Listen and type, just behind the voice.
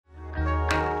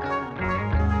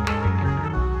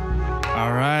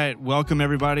Welcome,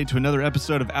 everybody, to another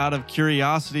episode of Out of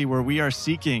Curiosity, where we are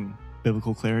seeking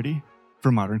biblical clarity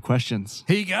for modern questions.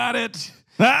 He got it.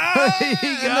 Ah,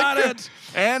 He got it.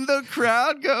 And the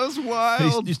crowd goes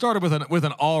wild. You started with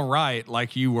an all right,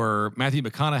 like you were Matthew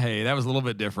McConaughey. That was a little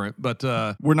bit different, but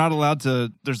We're not allowed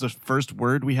to, there's a first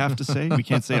word we have to say. We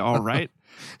can't say all right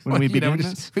when we begin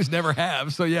this. We just never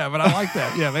have. So yeah, but I like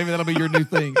that. Yeah, maybe that'll be your new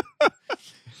thing.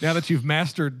 Now that you've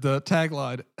mastered the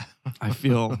tagline. I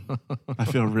feel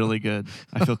really good.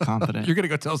 I feel confident. You're going to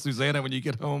go tell Susanna when you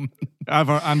get home.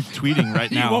 I'm tweeting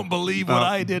right now. You won't believe what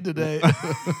I did today.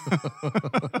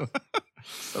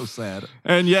 So sad.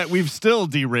 And yet we've still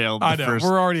derailed the first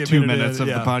we're already 2 minutes of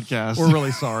the podcast. We're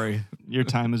really sorry. Your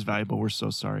time is valuable. We're so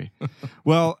sorry.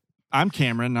 Well, I'm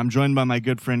Cameron. I'm joined by my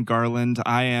good friend Garland.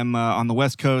 I am on the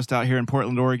West Coast out here in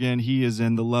Portland, Oregon. He is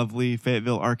in the lovely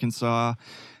Fayetteville, Arkansas.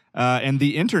 And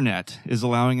the internet is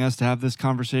allowing us to have this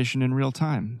conversation in real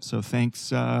time. So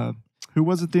thanks. Who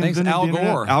was it? Thanks, Al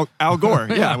Gore. Al Gore.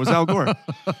 Yeah, it was Al Gore.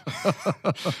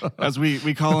 As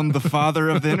we call him, the father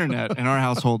of the internet in our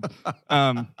household.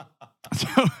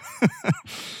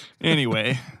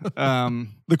 Anyway,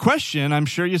 the question, I'm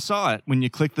sure you saw it when you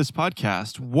clicked this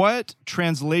podcast. What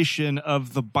translation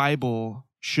of the Bible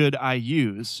should I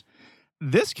use?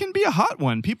 This can be a hot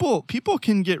one. People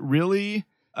can get really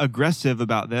aggressive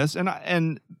about this,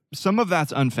 and some of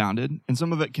that's unfounded, and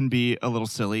some of it can be a little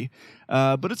silly.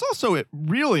 But it's also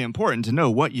really important to know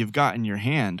what you've got in your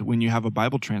hand when you have a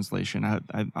Bible translation.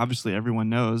 Obviously, everyone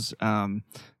knows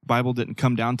Bible didn't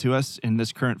come down to us in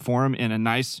this current form in a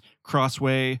nice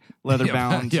Crossway,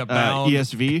 leather-bound bound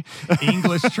ESV.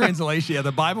 English translation. Yeah,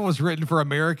 the Bible was written for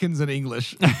Americans in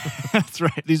English. That's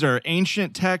right. These are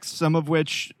ancient texts, some of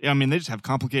which, I mean, they just have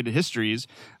complicated histories.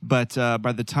 But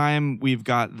by the time we've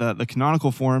got the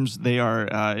canonical forms, they're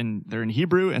in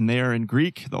Hebrew and they are in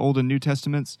Greek, the Old and New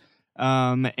Testaments.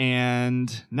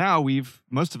 And now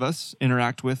most of us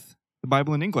interact with the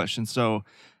Bible in English. And so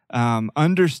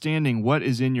understanding what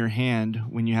is in your hand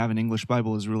when you have an English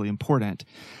Bible is really important.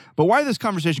 But why this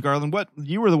conversation, Garland?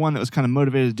 You were the one that was kind of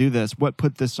motivated to do this. What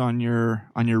put this on your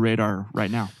radar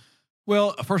right now?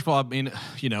 Well, first of all, I mean,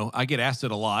 I get asked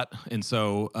it a lot, and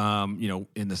so,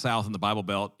 in the South and the Bible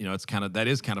Belt, that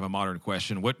is kind of a modern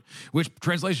question. Which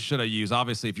translation should I use?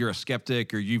 Obviously, if you're a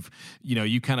skeptic or you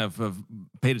kind of have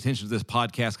paid attention to this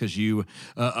podcast because you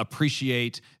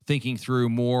appreciate thinking through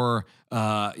more,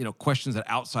 questions that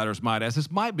outsiders might ask.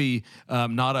 This might be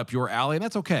not up your alley, and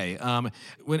that's okay.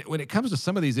 When it comes to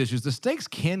some of these issues, the stakes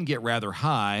can get rather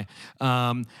high.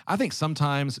 I think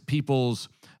sometimes people's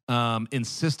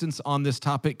insistence on this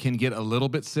topic can get a little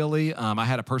bit silly. I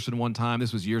had a person one time,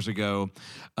 this was years ago,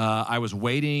 I was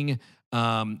waiting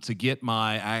to get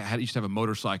I used to have a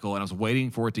motorcycle, and I was waiting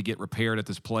for it to get repaired at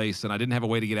this place, and I didn't have a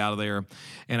way to get out of there.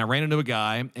 And I ran into a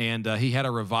guy, and he had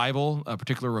a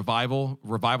particular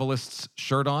revivalist's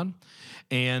shirt on.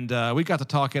 And we got to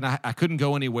talking. I couldn't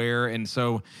go anywhere. And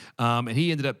so, and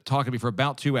he ended up talking to me for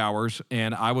about 2 hours,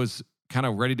 and I was kind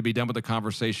of ready to be done with the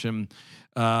conversation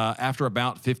after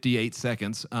about 58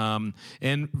 seconds. And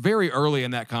very early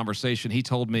in that conversation, he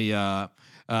told me he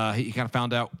kind of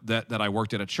found out that I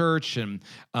worked at a church, and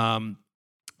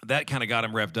that kind of got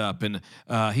him revved up. And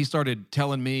he started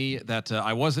telling me that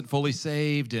I wasn't fully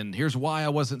saved, and here's why I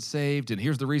wasn't saved, and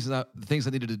here's the things I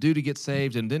needed to do to get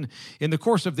saved. And then in the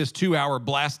course of this 2-hour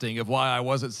blasting of why I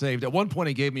wasn't saved, at one point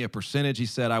he gave me a percentage. He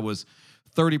said I was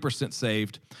 30%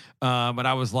 saved. And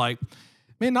I was like,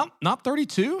 man, not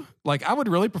 32? Like, I would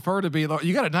really prefer to be,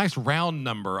 you got a nice round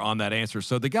number on that answer.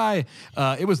 So the guy,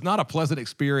 it was not a pleasant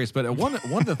experience, but one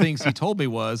of the things he told me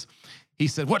was, he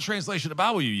said, what translation of the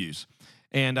Bible you use?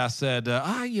 And I said,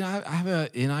 I have a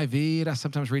NIV, and I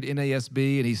sometimes read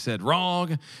NASB. And he said,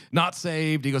 wrong, not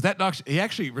saved. He goes,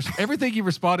 everything he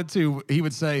responded to, he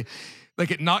would say, like,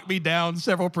 it knocked me down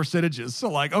several percentages. So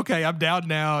like, okay, I'm down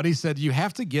now. And he said, you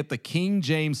have to get the King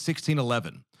James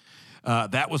 1611.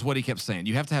 That was what he kept saying.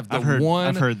 You have to have I've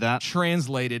heard that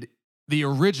translated, the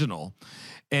original.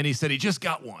 And he said he just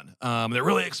got one. They're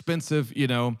really expensive,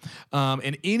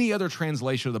 and any other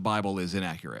translation of the Bible is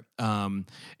inaccurate.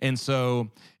 And so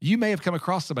you may have come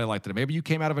across somebody like that. Maybe you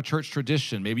came out of a church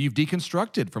tradition. Maybe you've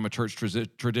deconstructed from a church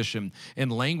tradition, and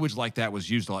language like that was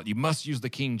used a lot. You must use the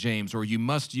King James, or you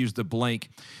must use the blank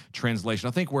translation.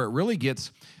 I think where it really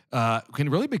can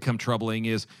really become troubling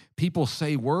is people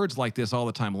say words like this all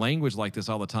the time, language like this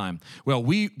all the time. Well,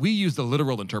 we use the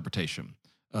literal interpretation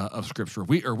of Scripture.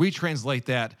 We translate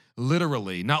that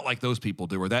literally, not like those people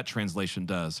do, or that translation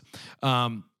does.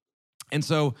 And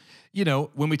so,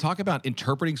 when we talk about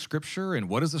interpreting Scripture and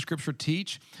what does the Scripture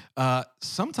teach,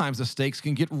 sometimes the stakes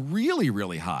can get really,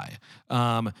 really high.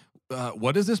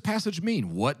 what does this passage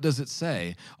mean? What does it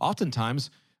say? Oftentimes,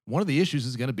 one of the issues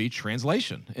is going to be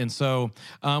translation. And so,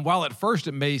 while at first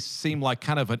it may seem like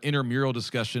kind of an intramural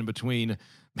discussion between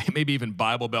maybe even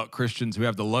Bible Belt Christians who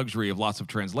have the luxury of lots of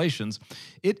translations,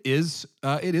 it is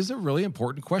a really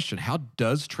important question. How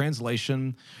does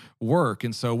translation work?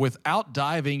 And so, without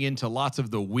diving into lots of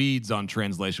the weeds on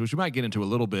translation, which we might get into a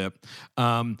little bit,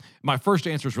 my first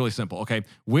answer is really simple. Okay,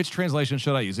 which translation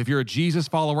should I use? If you're a Jesus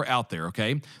follower out there,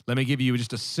 okay, let me give you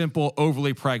just a simple,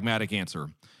 overly pragmatic answer.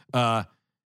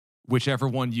 Whichever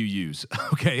one you use,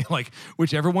 okay, like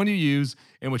whichever one you use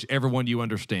and whichever one you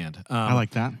understand. I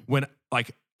like that. When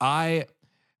like we're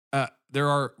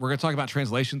going to talk about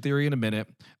translation theory in a minute,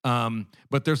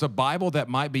 but there's a Bible that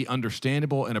might be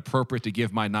understandable and appropriate to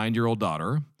give my 9-year-old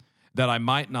daughter that I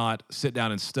might not sit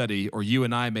down and study, or you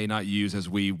and I may not use as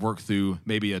we work through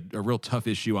maybe a real tough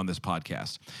issue on this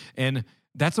podcast. And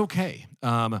that's okay.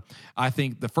 I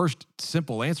think the first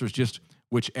simple answer is just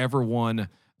whichever one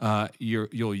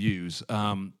you'll use.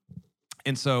 And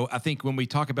so I think when we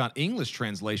talk about English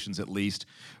translations, at least,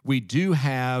 we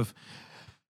have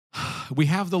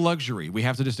the luxury, we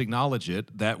have to just acknowledge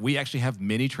it, that we actually have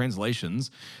many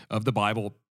translations of the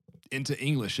Bible into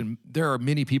English. And there are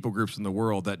many people groups in the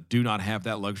world that do not have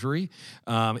that luxury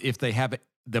if they have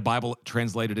the Bible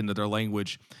translated into their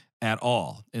language at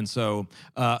all. And so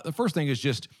the first thing is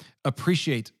just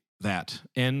appreciate that.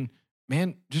 And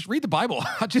man, just read the Bible.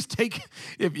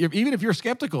 Even if you're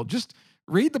skeptical, just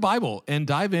read the Bible and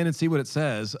dive in and see what it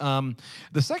says.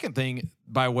 The second thing,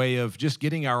 by way of just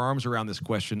getting our arms around this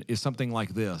question, is something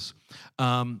like this.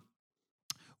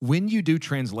 When you do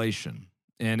translation,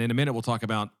 and in a minute we'll talk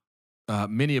about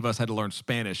many of us had to learn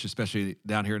Spanish, especially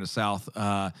down here in the South,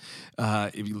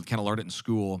 if you kind of learned it in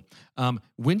school.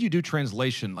 When you do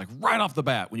translation, like right off the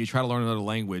bat, when you try to learn another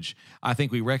language, I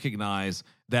think we recognize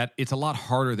that it's a lot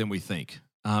harder than we think.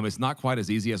 It's not quite as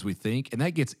easy as we think, and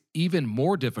that gets even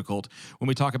more difficult when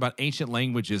we talk about ancient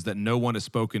languages that no one has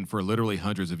spoken for literally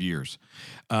hundreds of years.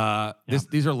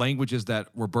 These are languages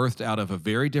that were birthed out of a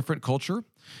very different culture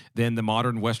than the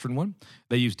modern Western one.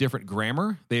 They use different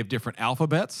grammar. They have different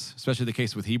alphabets, especially the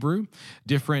case with Hebrew,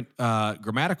 different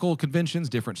grammatical conventions,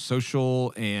 different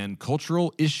social and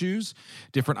cultural issues,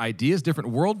 different ideas,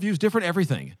 different worldviews, different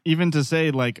everything. Even to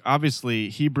say, like, obviously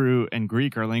Hebrew and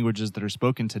Greek are languages that are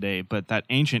spoken today, but that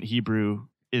ancient Hebrew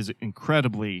is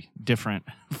incredibly different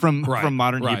from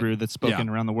modern Hebrew that's spoken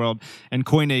around the world. And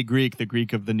Koine Greek, the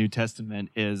Greek of the New Testament,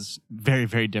 is very,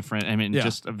 very different. I mean,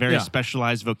 just a very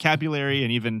specialized vocabulary,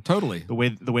 and even the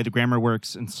way the grammar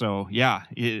works. And so,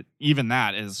 even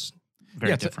that is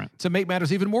very different. To make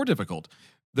matters even more difficult,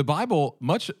 the Bible,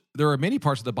 there are many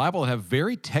parts of the Bible that have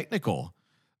very technical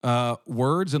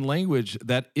words and language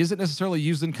that isn't necessarily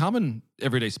used in common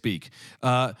everyday speak.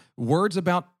 Words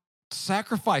about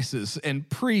sacrifices and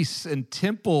priests and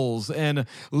temples and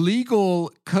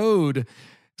legal code.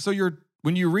 So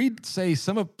when you read, say,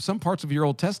 some parts of your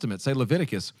Old Testament, say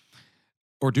Leviticus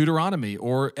or Deuteronomy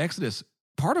or Exodus,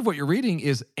 part of what you're reading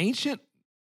is ancient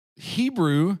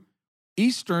Hebrew,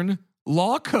 Eastern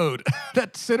law code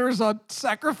that centers on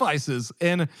sacrifices.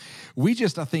 And we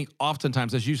just, I think,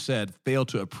 oftentimes, as you said, fail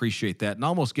to appreciate that and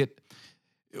almost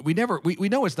we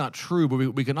know it's not true, but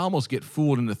we can almost get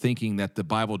fooled into thinking that the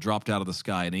Bible dropped out of the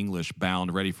sky in English,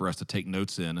 bound, ready for us to take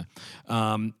notes in.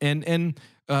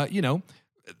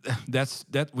 That's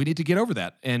we need to get over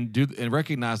that and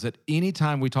recognize that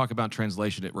anytime we talk about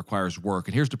translation, it requires work.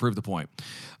 And here's to prove the point.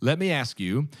 Let me ask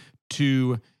you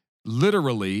to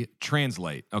literally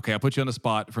translate. Okay, I'll put you on the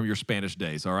spot from your Spanish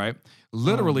days, all right?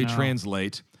 Literally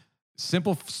translate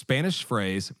simple Spanish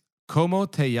phrase, ¿Cómo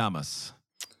te llamas?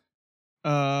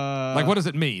 Like, what does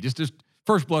it mean? Just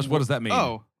first blush, what does that mean?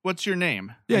 Oh, what's your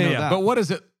name? Yeah. But what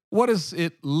is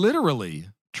it literally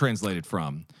translated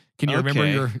from? Can you remember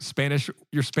your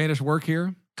Spanish work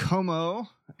here? Como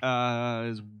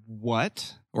is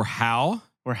what? Or how?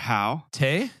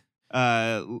 Te?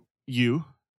 You.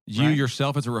 You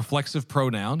yourself is a reflexive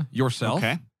pronoun. Yourself.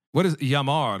 Okay. What is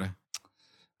llamar?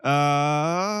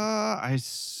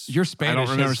 Your Spanish I don't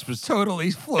remember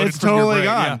totally floated. It's totally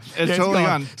gone. It's totally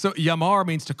gone. So llamar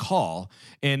means to call,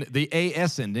 and the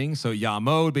AS ending, so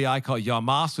llamo would be I call,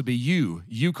 llamas would be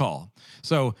you call.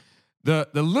 So the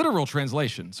literal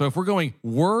translation, so if we're going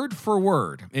word for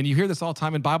word, and you hear this all the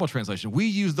time in Bible translation, we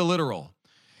use the literal.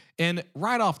 And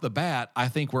right off the bat, I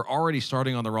think we're already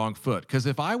starting on the wrong foot, because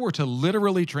if I were to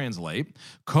literally translate,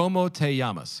 ¿Cómo te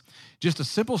llamas? Just a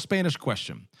simple Spanish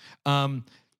question.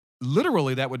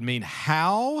 Literally, that would mean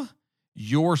how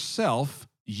yourself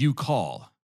you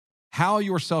call. How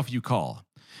yourself you call.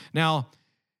 Now,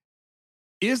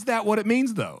 is that what it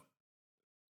means, though?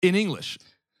 in English.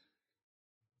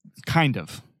 Kind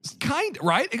of.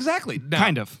 Right? Exactly. Now,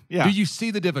 Kind of. Yeah. do you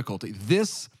see the difficulty?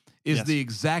 This is Yes. the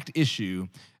exact issue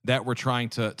that we're trying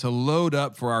to load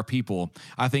up for our people.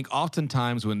 I think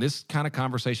oftentimes when this kind of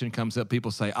conversation comes up,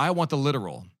 people say, I want the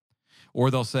literal. Or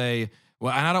they'll say,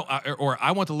 well, and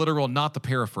I want the literal, not the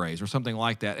paraphrase, or something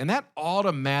like that. And that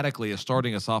automatically is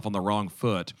starting us off on the wrong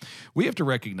foot. We have to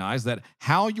recognize that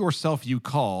how yourself you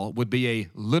call would be a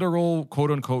literal, quote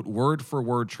unquote, word for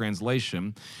word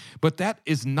translation, but that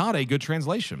is not a good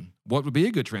translation. What would be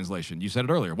a good translation? You said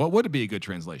it earlier. What would be a good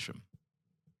translation?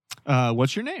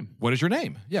 What's your name? What is your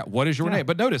name? Yeah, what is your name?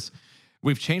 But notice,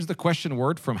 we've changed the question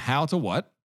word from how to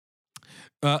what.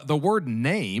 The word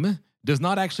name does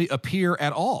not actually appear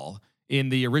at all in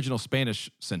the original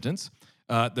Spanish sentence.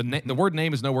 The word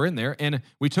name is nowhere in there. And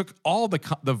we took all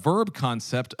the verb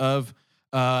concept of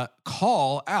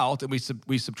call out, and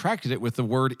we subtracted it with the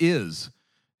word is.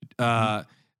 All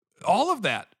of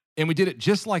that. And we did it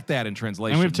just like that in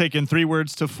translation. And we've taken 3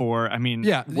 words to 4. I mean,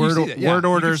 word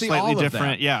order slightly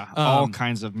different. Yeah, all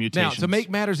kinds of mutations. Now, to make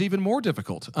matters even more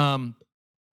difficult,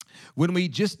 when we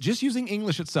just using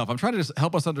English itself, I'm trying to just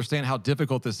help us understand how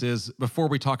difficult this is before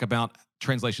we talk about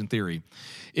translation theory.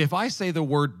 If I say the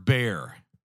word bear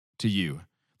to you,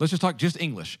 let's just talk just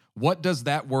English. What does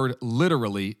that word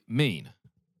literally mean?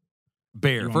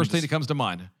 Bear. First thing that comes to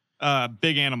mind.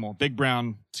 Big animal, big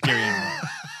brown, scary animal.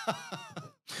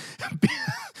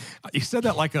 You said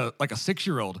that like a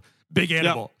 6-year-old. Big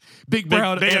animal. Yep. Big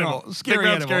brown animal. Scary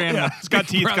animal. Yeah. It's got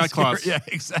teeth, got claws. Yeah,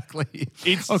 exactly.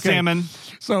 Eats salmon.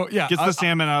 So, yeah. Gets the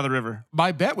salmon out of the river.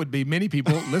 My bet would be many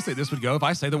people listening to this would go, if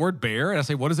I say the word bear and I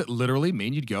say, what does it literally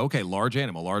mean? You'd go, okay, large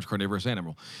animal, large carnivorous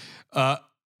animal.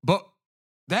 But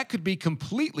that could be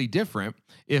completely different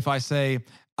if I say,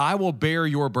 I will bear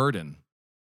your burden.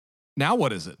 Now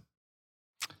what is it?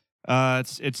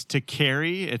 It's to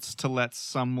carry. It's to let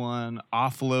someone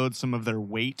offload some of their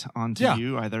weight onto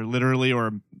you, either literally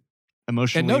or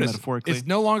emotionally, and notice, metaphorically. It's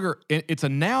no longer, it's a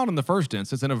noun in the first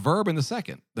instance and a verb in the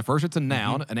second. The first, it's a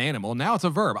noun, an animal. Now it's a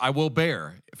verb. I will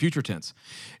bear, future tense.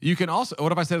 You can also,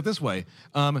 what if I said it this way?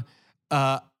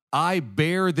 I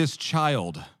bear this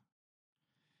child.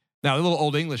 Now, a little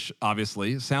Old English,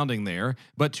 obviously, sounding there,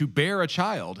 but to bear a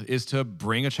child is to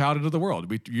bring a child into the world.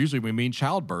 We mean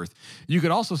childbirth. You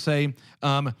could also say,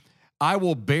 I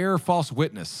will bear false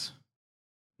witness.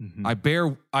 I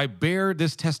bear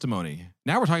this testimony.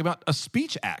 Now we're talking about a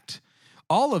speech act.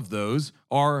 All of those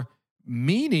are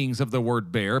meanings of the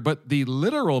word bear, but the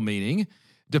literal meaning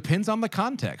depends on the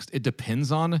context. It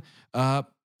depends on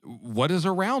what is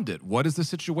around it? What is the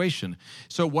situation?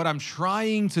 So what I'm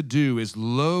trying to do is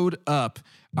load up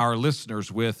our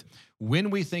listeners with, when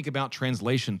we think about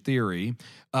translation theory,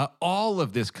 all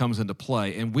of this comes into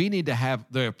play, and we need to have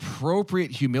the appropriate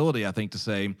humility, I think, to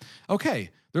say, okay,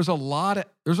 there's a lot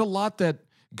that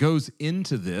goes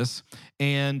into this,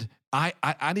 and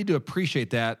I need to appreciate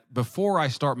that before I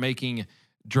start making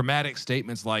dramatic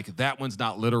statements like, that one's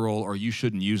not literal, or you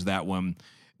shouldn't use that one.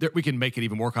 We can make it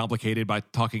even more complicated by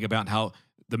talking about how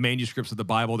the manuscripts of the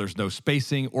Bible, there's no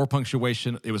spacing or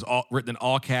punctuation. It was all written in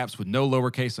all caps with no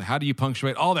lowercase. So how do you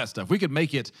punctuate? All that stuff. We could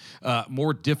make it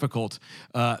more difficult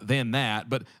than that.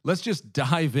 But let's just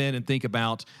dive in and think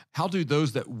about, how do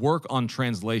those that work on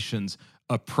translations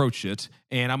approach it?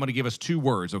 And I'm going to give us 2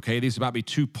 words, okay? These might be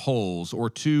 2 poles or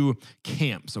 2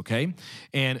 camps, okay?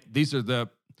 And these are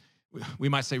we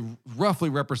might say, roughly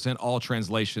represent all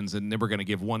translations, and then we're going to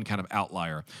give one kind of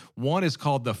outlier. One is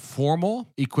called the formal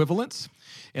equivalence,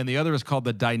 and the other is called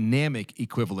the dynamic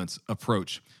equivalence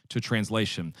approach to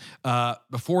translation.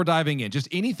 Before diving in, just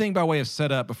anything by way of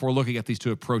setup before looking at these 2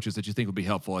 approaches that you think would be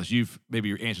helpful as you've maybe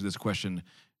answered this question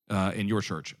in your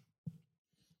church.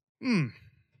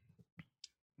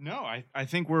 No, I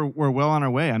think we're well on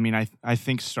our way. I mean, I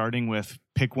think starting with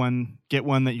pick one, get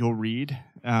one that you'll read,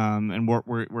 and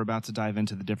we're about to dive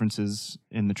into the differences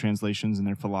in the translations and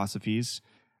their philosophies.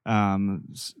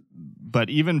 But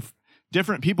even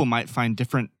different people might find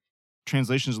different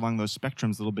translations along those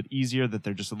spectrums a little bit easier, that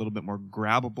they're just a little bit more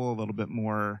grabbable, a little bit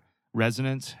more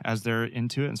resonant as they're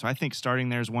into it. And so I think starting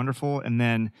there is wonderful. And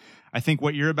then I think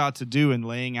what you're about to do in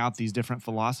laying out these different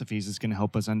philosophies is going to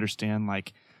help us understand,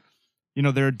 like, you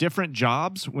know, there are different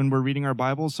jobs when we're reading our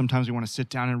Bibles. Sometimes we want to sit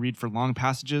down and read for long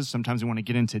passages. Sometimes we want to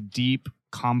get into deep,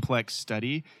 complex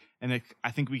study. And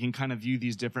I think we can kind of view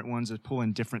these different ones as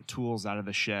pulling different tools out of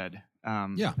the shed.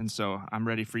 And so I'm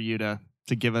ready for you to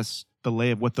give us the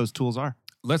lay of what those tools are.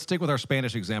 Let's stick with our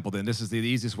Spanish example then. This is the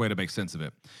easiest way to make sense of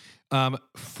it.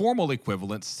 Formal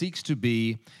equivalence seeks to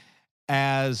be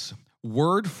as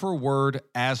word for word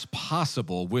as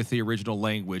possible with the original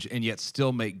language and yet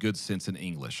still make good sense in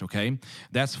English, okay?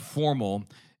 That's formal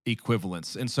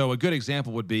equivalence. And so a good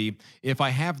example would be if I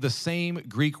have the same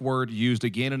Greek word used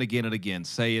again and again and again,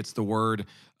 say it's the word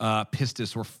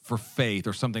pistis or for faith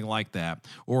or something like that,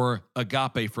 or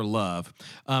agape for love,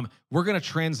 we're going to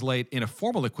translate in a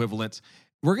formal equivalence.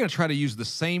 We're going to try to use the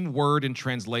same word in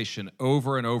translation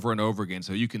over and over and over again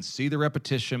so you can see the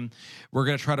repetition. We're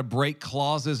going to try to break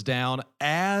clauses down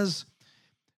as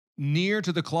near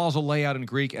to the clausal layout in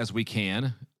Greek as we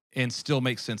can and still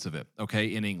make sense of it,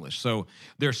 okay, in English. So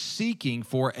they're seeking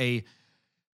for a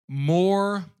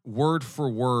more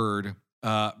word-for-word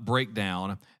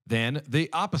breakdown than the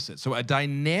opposite. So a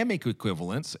dynamic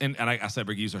equivalence, and I said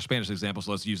we use our Spanish example,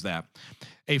 so let's use that.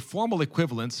 A formal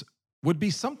equivalence would be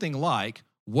something like,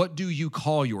 what do you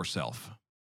call yourself?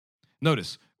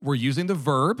 Notice, we're using the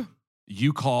verb,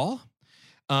 you call.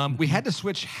 We had to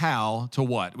switch how to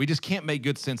what. We just can't make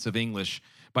good sense of English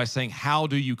by saying, how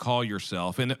do you call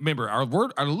yourself? And remember, our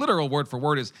literal word for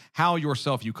word is how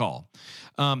yourself you call.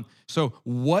 So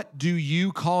what do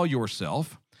you call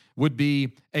yourself would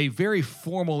be a very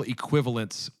formal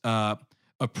equivalence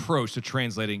approach to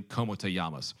translating como te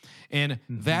llamas. And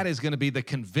that is going to be the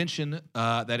convention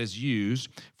that is used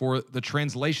for the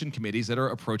translation committees that are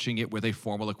approaching it with a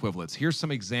formal equivalence. Here's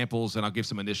some examples, and I'll give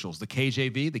some initials. The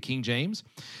KJV, the King James,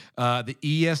 the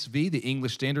ESV, the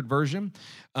English Standard Version,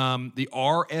 the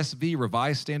RSV,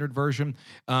 Revised Standard Version,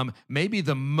 maybe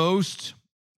the most...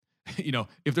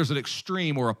 if there's an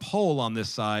extreme or a pole on this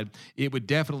side, it would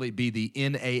definitely be the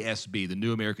NASB, the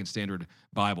New American Standard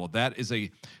Bible. That is a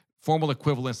formal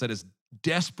equivalence that is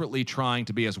desperately trying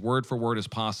to be as word for word as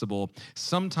possible.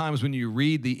 Sometimes when you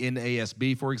read the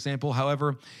NASB, for example,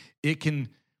 however, it can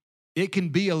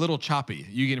be a little choppy.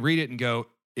 You can read it and go,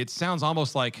 it sounds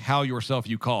almost like how yourself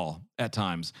you call at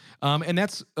times. And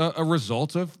that's a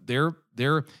result of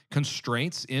their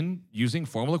constraints in using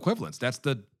formal equivalence. That's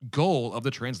the goal of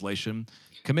the translation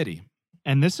committee.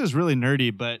 And this is really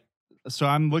nerdy, but so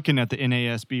I'm looking at the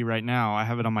NASB right now. I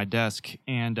have it on my desk.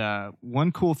 And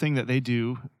one cool thing that they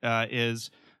do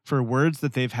is for words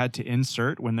that they've had to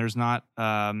insert when there's not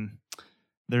an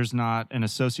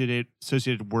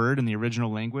associated word in the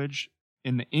original language,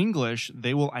 in the English,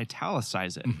 they will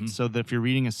italicize it. So that if you're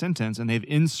reading a sentence and they've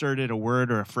inserted a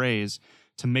word or a phrase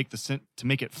to make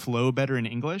it flow better in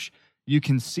English, you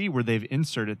can see where they've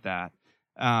inserted that.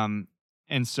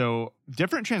 And so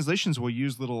different translations will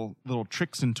use little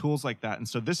tricks and tools like that. And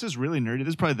so this is really nerdy.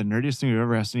 This is probably the nerdiest thing we've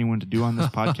ever asked anyone to do on this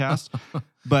podcast.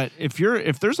 But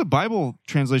if there's a Bible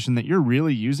translation that you're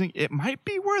really using, it might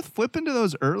be worth flipping to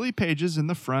those early pages in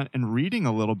the front and reading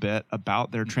a little bit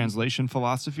about their translation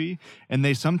philosophy. And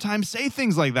they sometimes say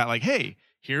things like that, like, hey,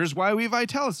 here's why we've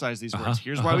italicized these words.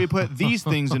 Here's why we put these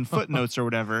things in footnotes or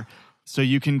whatever. So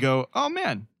you can go, oh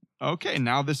man, okay,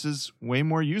 now this is way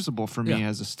more usable for me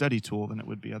as a study tool than it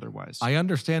would be otherwise. I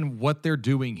understand what they're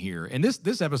doing here. And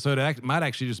this episode might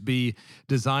actually just be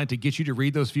designed to get you to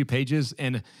read those few pages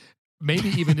and maybe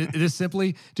even this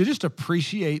simply to just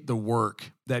appreciate the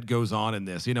work that goes on in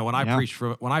this. When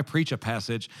I preach a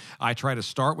passage, I try to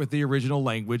start with the original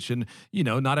language, and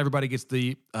not everybody gets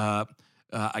the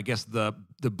I guess the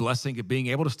blessing of being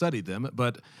able to study them.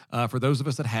 But for those of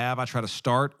us that have, I try to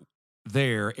start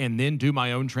there and then do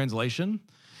my own translation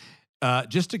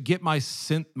just to get my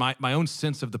own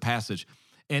sense of the passage.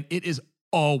 And it is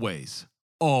always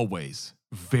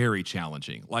very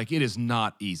challenging. Like, it is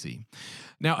not easy.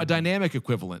 Now, a dynamic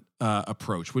equivalent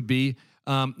approach would be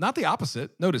not the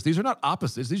opposite. Notice, these are not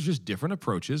opposites. These are just different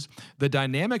approaches. The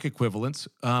dynamic equivalence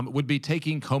would be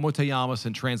taking como te llamas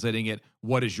and translating it,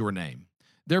 what is your name?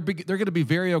 They're going to be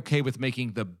very okay with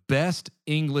making the best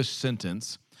English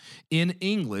sentence in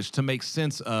English to make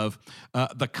sense of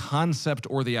the concept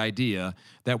or the idea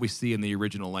that we see in the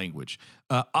original language.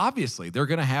 Obviously, they're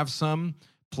going to have some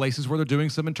places where they're doing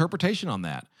some interpretation on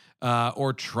that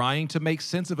or trying to make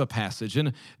sense of a passage,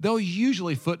 and they'll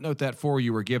usually footnote that for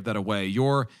you or give that away.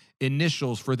 Your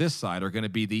initials for this side are going to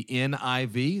be the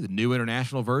NIV, the New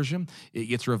International Version. It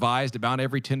gets revised about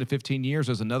every 10 to 15 years.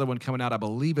 There's another one coming out, I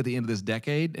believe, at the end of this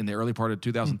decade, in the early part of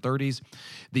 2030s.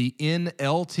 The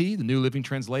NLT, the New Living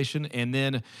Translation, and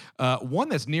then one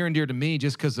that's near and dear to me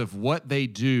just because of what they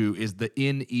do is the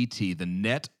NET, the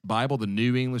Net Bible, the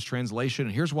New English Translation.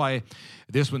 And here's why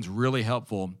this one's really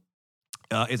helpful.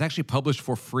 It's actually published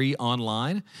for free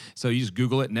online. So you just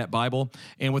Google it, Net Bible.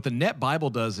 And what the Net Bible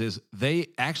does is they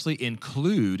actually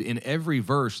include in every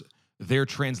verse their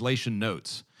translation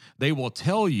notes. They will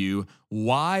tell you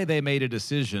why they made a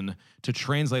decision to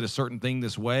translate a certain thing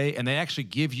this way, and they actually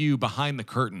give you behind the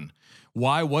curtain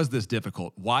why was this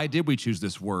difficult? Why did we choose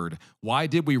this word? Why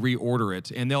did we reorder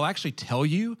it? And they'll actually tell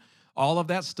you all of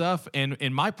that stuff. And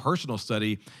in my personal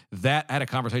study, I had a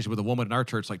conversation with a woman in our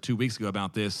church like 2 weeks ago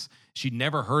about this. She'd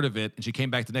never heard of it. And she came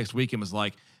back the next week and was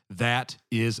like, that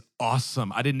is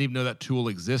awesome. I didn't even know that tool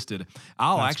existed.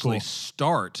 I'll That's actually cool.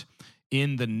 start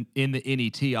in the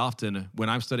NET often when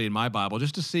I'm studying my Bible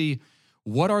just to see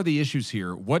what are the issues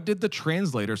here. What did the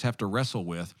translators have to wrestle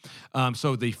with?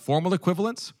 So the formal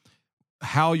equivalents,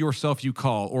 how yourself you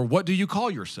call, or what do you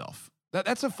call yourself?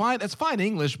 That's fine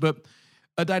English, but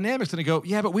a dynamic's going to go,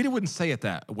 yeah, but we wouldn't say it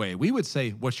that way. We would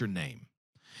say, what's your name?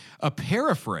 A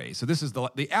paraphrase. So this is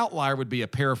the outlier would be a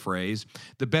paraphrase.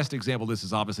 The best example of this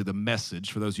is obviously the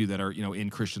Message for those of you that are, in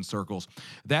Christian circles.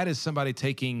 That is somebody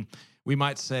taking, we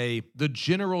might say, the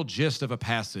general gist of a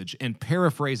passage and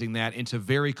paraphrasing that into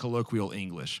very colloquial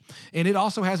English. And it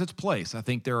also has its place. I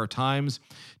think there are times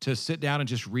to sit down and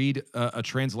just read a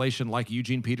translation like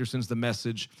Eugene Peterson's The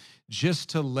Message, just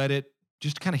to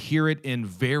kind of hear it in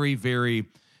very, very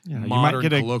modern, you might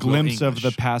get a colloquial glimpse English. of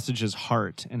the passage's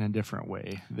heart in a different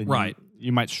way than Right.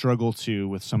 you might struggle to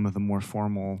with some of the more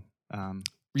formal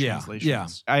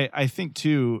translations. Yeah. I think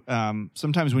too,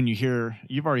 sometimes when you hear,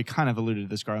 you've already kind of alluded to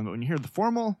this, Garland, but when you hear the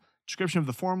formal description of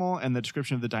the formal and the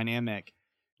description of the dynamic,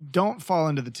 don't fall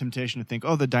into the temptation to think,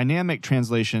 the dynamic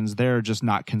translations, they're just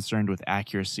not concerned with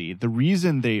accuracy. The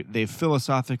reason they've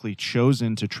philosophically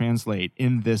chosen to translate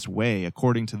in this way,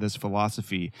 according to this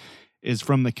philosophy, is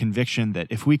from the conviction that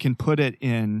if we can put it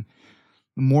in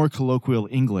more colloquial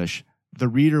English, the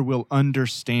reader will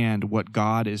understand what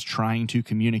God is trying to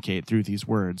communicate through these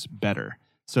words better.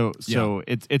 So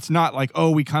it's not like,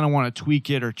 we kind of want to tweak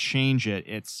it or change it.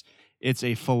 It's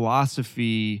a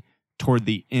philosophy toward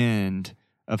the end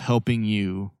of helping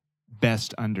you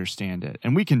best understand it.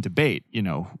 And we can debate,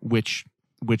 which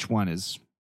one is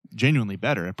genuinely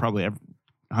better. Probably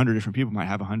 100 different people might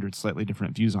have 100 slightly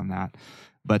different views on that.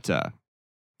 But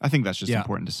I think that's just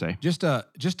important to say. Just a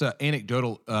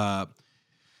anecdotal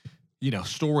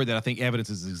story that I think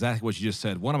evidences exactly what you just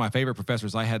said. One of my favorite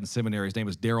professors I had in seminary, his name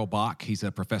was Darrell Bach. He's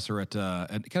a professor at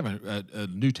kind of a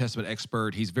New Testament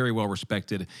expert. He's very well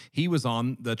respected. He was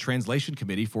on the translation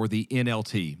committee for the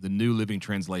NLT, the New Living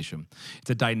Translation.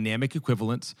 It's a dynamic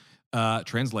equivalence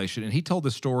translation. And he told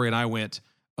this story, and I went,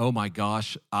 oh my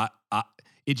gosh,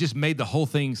 it just made the whole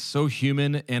thing so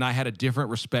human, and I had a different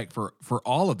respect for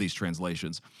all of these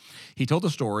translations. He told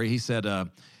the story. He said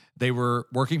they were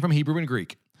working from Hebrew and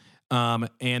Greek.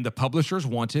 And the publishers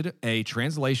wanted a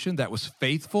translation that was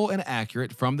faithful and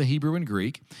accurate from the Hebrew and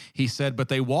Greek. He said, but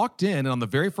they walked in, and on the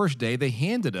very first day, they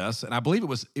handed us, and I believe it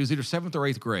was either 7th or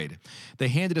 8th grade, they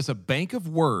handed us a bank of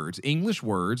words, English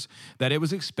words, that it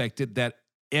was expected that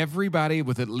everybody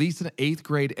with at least an 8th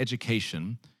grade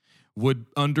education would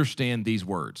understand these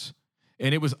words.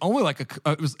 And it was only like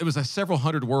it was several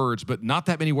hundred words, but not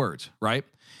that many words, right?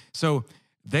 So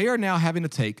they are now having to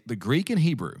take the Greek and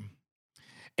Hebrew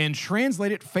and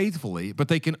translate it faithfully, but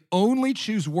they can only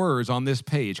choose words on this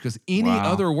page because any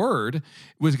other word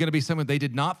was going to be something they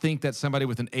did not think that somebody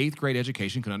with an 8th grade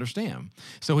education could understand.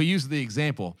 So he used the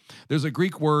example. There's a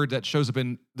Greek word that shows up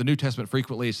in the New Testament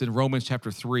frequently. It's in Romans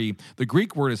chapter 3. The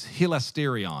Greek word is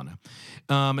hilasterion.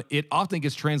 It often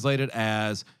gets translated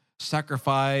as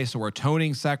sacrifice or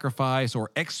atoning sacrifice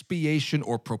or expiation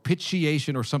or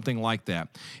propitiation or something like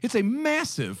that. It's a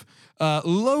massive,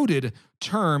 loaded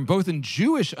term, both in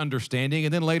Jewish understanding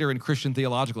and then later in Christian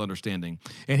theological understanding.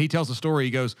 And he tells a story.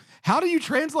 He goes, how do you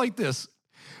translate this?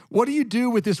 What do you do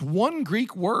with this one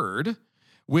Greek word,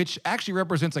 which actually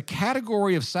represents a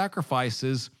category of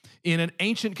sacrifices in an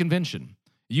ancient convention,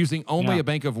 using only a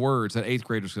bank of words that 8th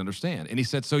graders can understand? And he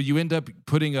said, so you end up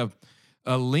putting a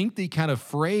lengthy kind of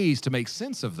phrase to make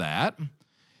sense of that.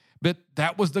 But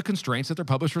that was the constraints that their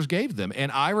publishers gave them.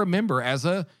 And I remember as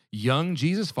a young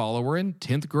Jesus follower in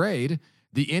 10th grade,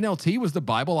 the NLT was the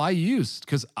Bible I used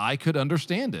because I could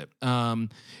understand it. And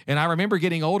I remember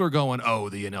getting older going, the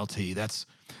NLT, that's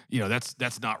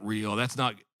not real. That's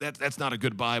not a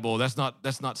good Bible. That's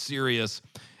not serious.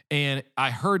 And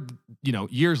I heard,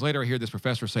 years later, I hear this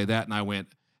professor say that, and I went,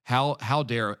 how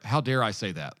dare I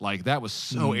say that? Like, that was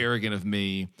so arrogant of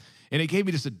me. And it gave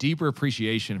me just a deeper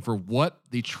appreciation for what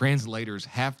the translators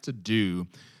have to do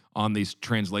on these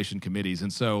translation committees.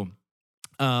 And so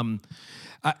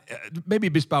maybe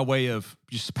just by way of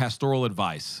just pastoral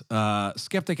advice,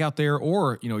 skeptic out there,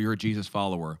 or, you're a Jesus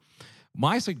follower,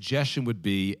 my suggestion would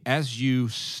be, as you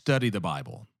study the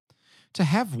Bible, to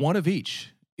have one of each,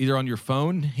 either on your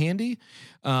phone handy.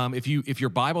 If your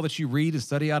Bible that you read and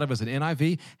study out of is an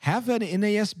NIV, have an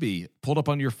NASB pulled up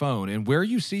on your phone. And where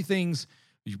you see things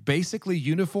basically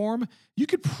uniform, you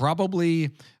could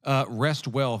probably rest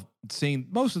well seeing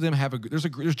most of them have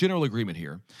there's general agreement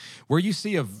here. Where you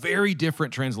see a very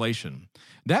different translation,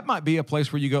 that might be a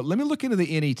place where you go, let me look into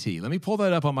the NET. Let me pull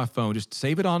that up on my phone. Just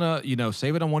save it on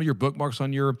save it on one of your bookmarks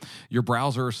on your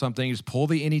browser or something. Just pull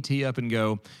the NET up and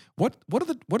go, what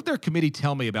did their committee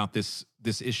tell me about this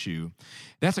issue?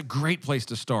 That's a great place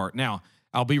to start. Now,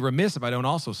 I'll be remiss if I don't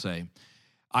also say,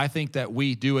 I think that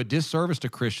we do a disservice to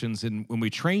Christians when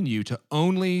we train you to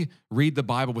only read the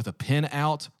Bible with a pen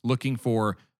out, looking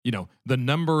for, the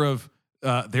number of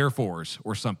therefores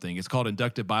or something. It's called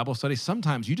inductive Bible study.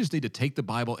 Sometimes you just need to take the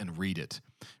Bible and read it.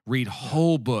 Read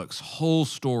whole books, whole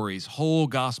stories, whole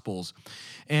gospels.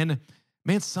 And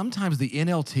man, sometimes the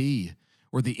NLT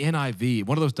or the NIV,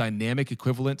 one of those dynamic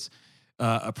equivalents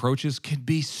approaches, can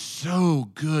be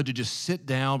so good to just sit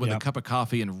down with a cup of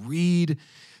coffee and read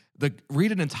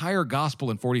an entire gospel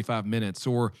in 45 minutes,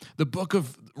 or the book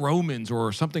of Romans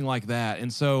or something like that.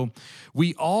 And so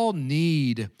we all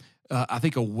need, I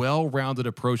think, a well-rounded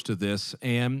approach to this.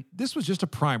 And this was just a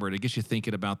primer to get you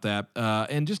thinking about that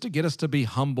and just to get us to be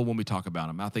humble when we talk about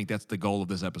them. I think that's the goal of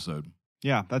this episode.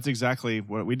 Yeah, that's exactly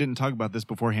what we didn't talk about this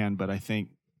beforehand, but I think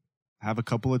have a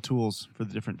couple of tools for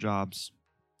the different jobs,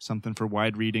 something for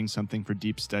wide reading, something for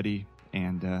deep study,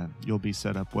 and you'll be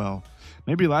set up well.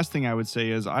 Maybe last thing I would say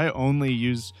is I only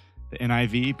use the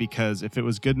NIV because if it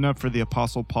was good enough for the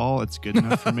Apostle Paul, it's good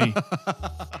enough for me.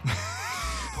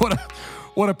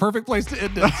 What a perfect place to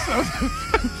end it.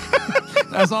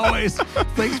 So, as always,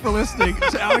 thanks for listening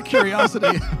to Out of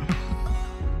Curiosity.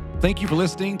 Thank you for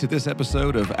listening to this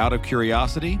episode of Out of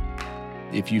Curiosity.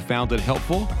 If you found it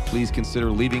helpful, please consider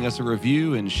leaving us a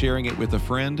review and sharing it with a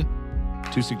friend.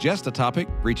 To suggest a topic,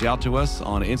 reach out to us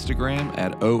on Instagram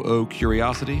at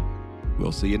OOCuriosity.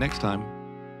 We'll see you next time.